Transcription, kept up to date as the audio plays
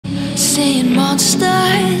seeing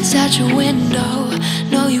monsters at your window.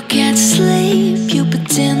 No, you can't sleep, you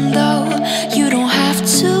pretend though. You don't have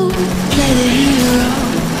to play the hero.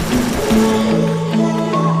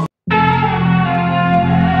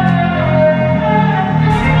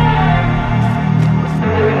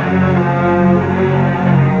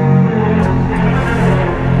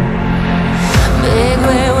 Big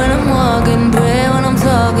way when I'm walking, pray when I'm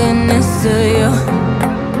talking this to you.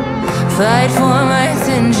 Fight for my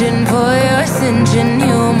attention, for your ascension,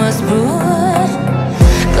 you must prove it.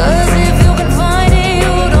 'Cause if you can find it,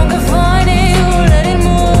 you don't confine it, you let it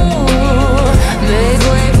move. Make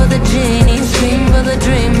way for the genie, scream for the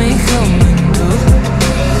dream, me coming through.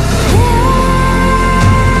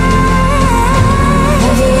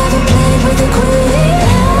 Have you ever played with a queen?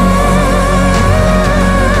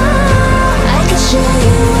 I can show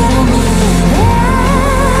you what I mean.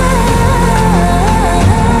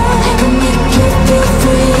 I can make you feel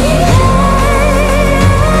free.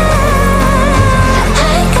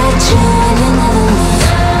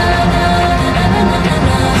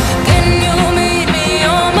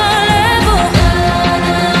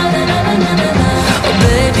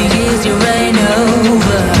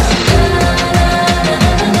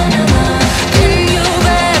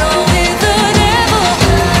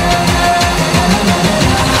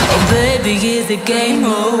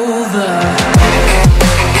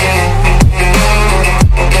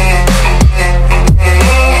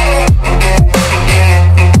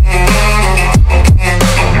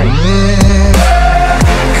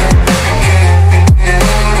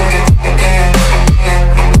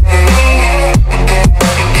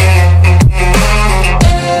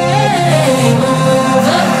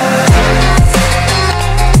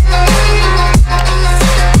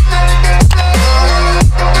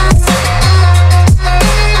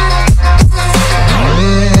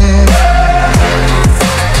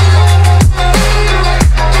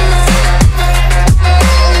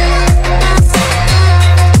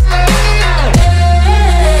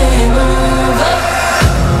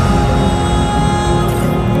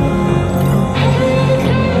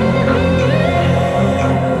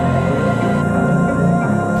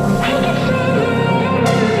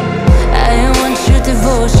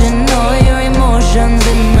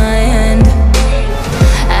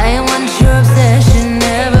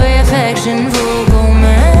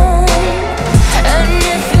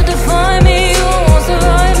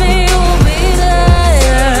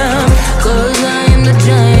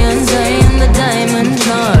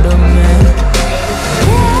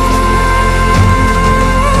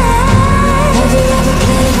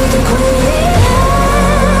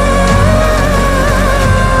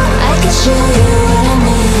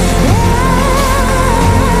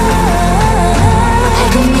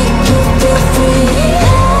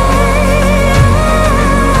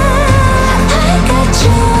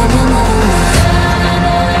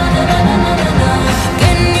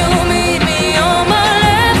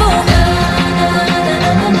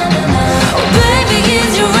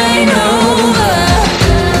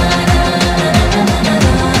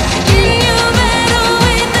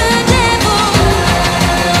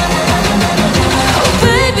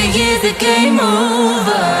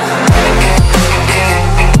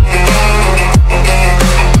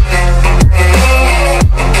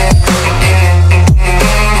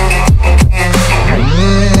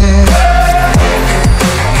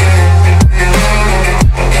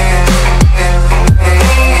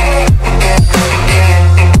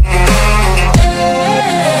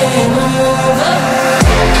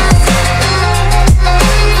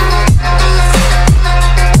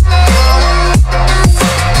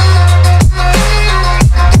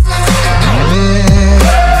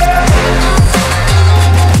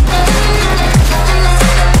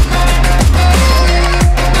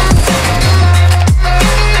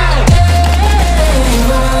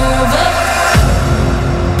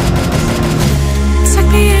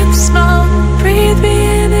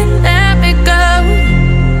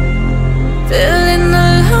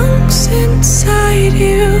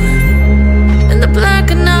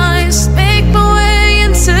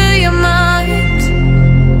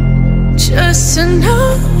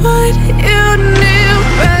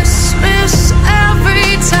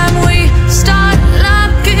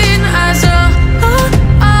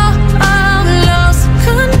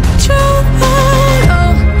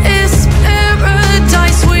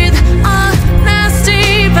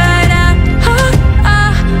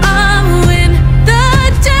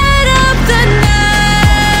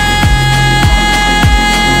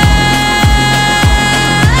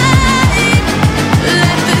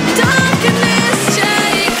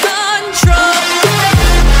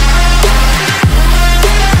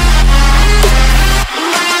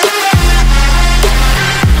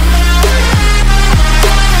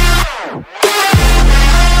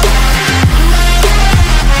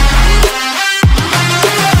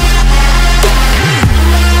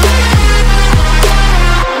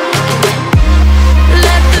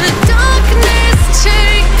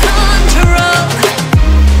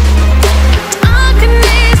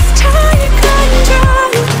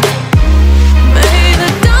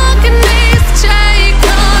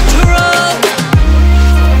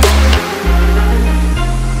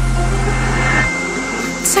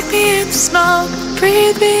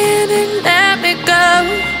 Breathe me in and let me go.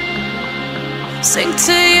 Sink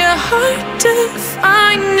to your heart to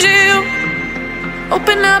find you.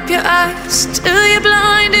 Open up your eyes till you're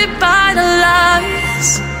blinded by the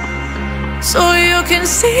lies, so you can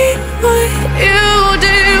see what you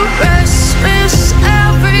do. Restless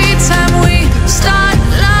every time we start.